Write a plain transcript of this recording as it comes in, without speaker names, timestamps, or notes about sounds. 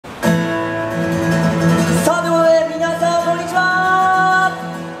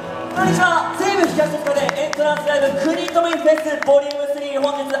フェス Vol.3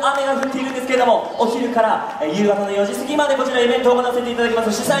 本日雨が降っているんですけれども、お昼から夕方の4時過ぎまでこちらイベントを行わせていただきま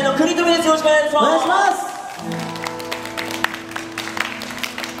す主催のクニトミです。よろしくお願いします。お願いします。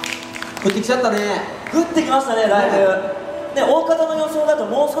降ってきちゃったね。降ってきましたね、ライブね。大方の予想だと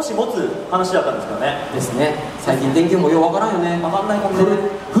もう少し持つ話だったんですけどね。ですね。最近天気もようわからんよね。分かんない感じで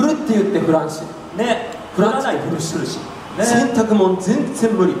降るって言って降らんしね、降らない降るし、洗濯も全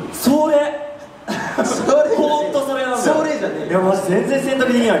然無理。それほんとそれなんだよ。それじゃねえ。いやマジ全然洗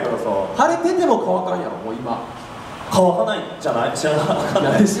濯できないからさ。晴れてても乾かんやろ。もう今乾かないんじゃない？知らない。晴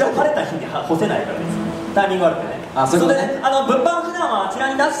れた日に干せないからです。タイミング悪くね。それでね、物販普段はあち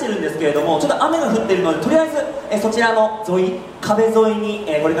らに出してるんですけれども、ちょっと雨が降っているのでとりあえずそちらの壁沿いに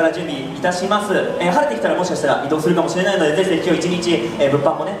これから準備いたします。晴れてきたらもしかしたら移動するかもしれないので、ぜひぜひ今日一日物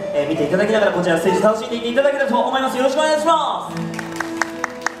販もね見ていただきながらこちらのステージ楽しんでいっていただけたらと思います。よろしくお願いします。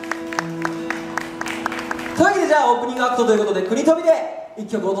というわけで、じゃあオープニングアクトということで国飛びで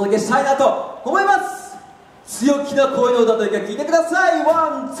一曲お届けしたいなと思います。強気な恋の歌という曲聴いてください。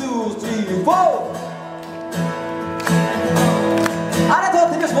ワン、ツー、スリー、フォー。ありがと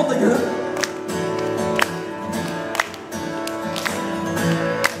う。手拍子もっといく。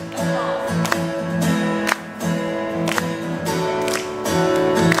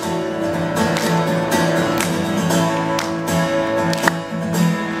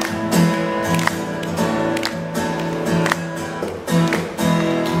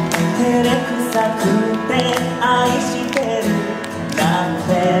照れくさくて愛してるなんて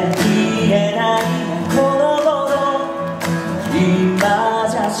言えないこの頃、今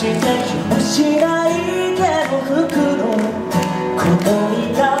じゃして気もしないけど服の好み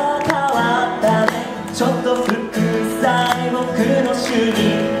が変わったね。ちょっと副菜僕の趣味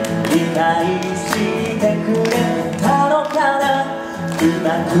理解してくれたのかな。うま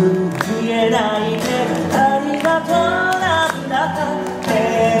く言えないけどありがとうなんだ。照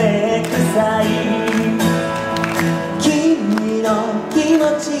れくさい君の気持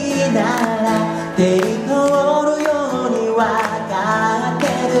ちなら手に通るように分かって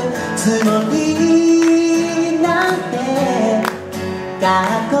るつもりなんてカ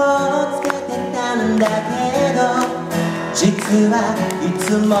ッコつけてたんだけど、実はいつ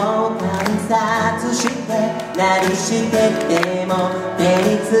も観察して何してても手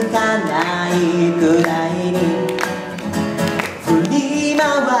につかないくらいに振り回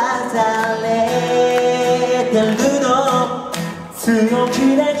されてるの。強気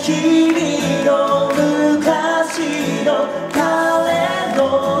で日々の昔の彼の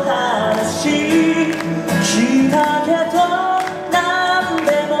話聞いたけど何で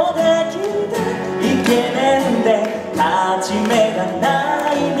もできてイケメンで勝ち目がな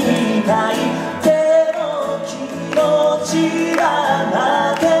いみたい。でも気持ちは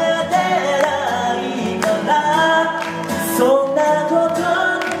負けてないからそんなこと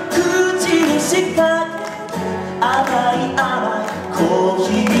口にしかけて甘い甘いコーヒ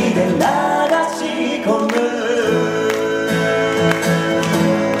ーで流し込む。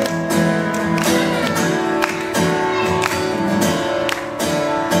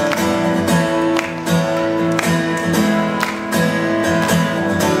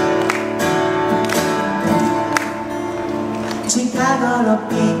近頃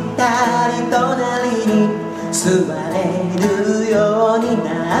ぴったり隣に座れるようにな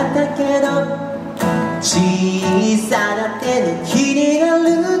ったけど、小さな手の気になる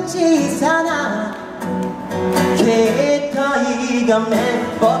小さな携帯画面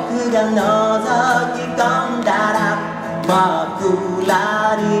僕が覗き込んだら真っ暗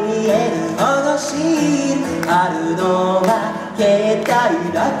に見える保護シールあるのは携帯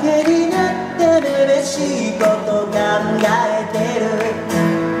だけになってめめしいこと考えてる。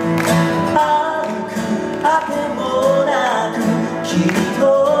歩くあてもなく君と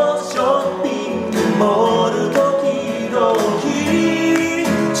ショッピングモール時々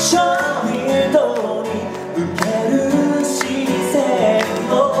ショーウィンドウに受ける視線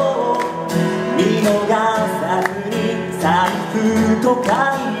を見逃さずに財布と会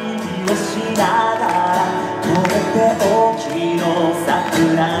議をしながらとっておきの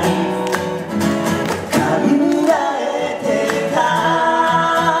桜に考えてた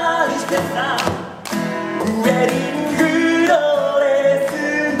りしてさ、ウェディングドレス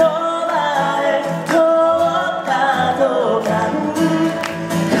の前通った途端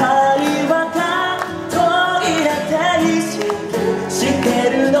会話が途切れて意識して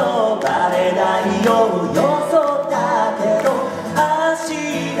るのバレないようよそったけど足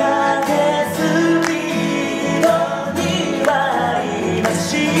だけスピードに割り増し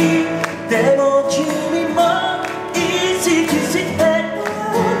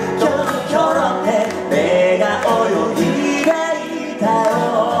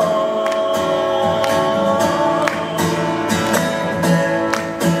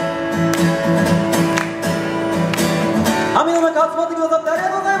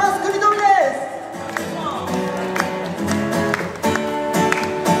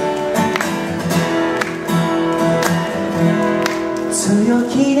強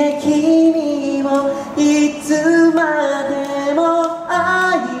気で君をいつまでも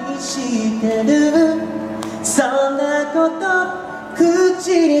愛してる、そんなこと口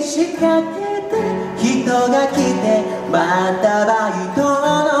にしかけて人が来てまたバイトの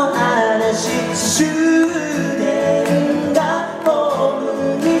話、終電がホー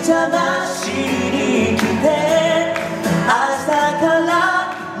ムに邪魔しに来て、朝から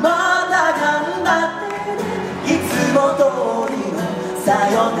まだ頑張ってね、いつも通りのさ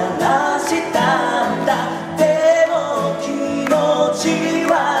よならしたんだ。でも気持ち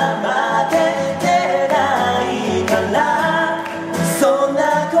は負けてないから、そんな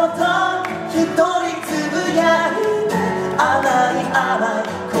こと一人つぶやいて、甘い甘い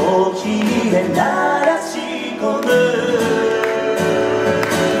コーヒーで鳴らし込む。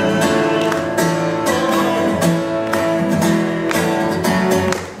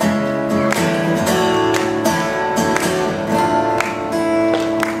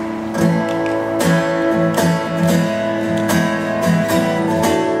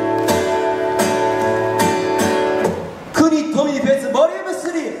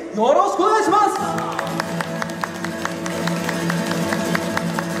Vol.3 よろしくお願いします。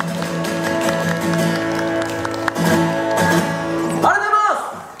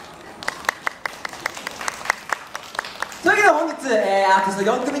というわけで本日、アーティス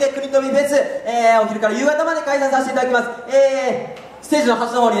ト4組でクニトミフェス、お昼から夕方まで開催させていただきます。ステージの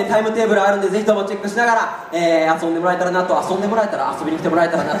端の方に、タイムテーブルあるんで、ぜひともチェックしながら、遊んでもらえたらなと、遊んでもらえたら遊びに来てもらえ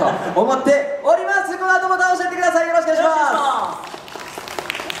たらなと思っております。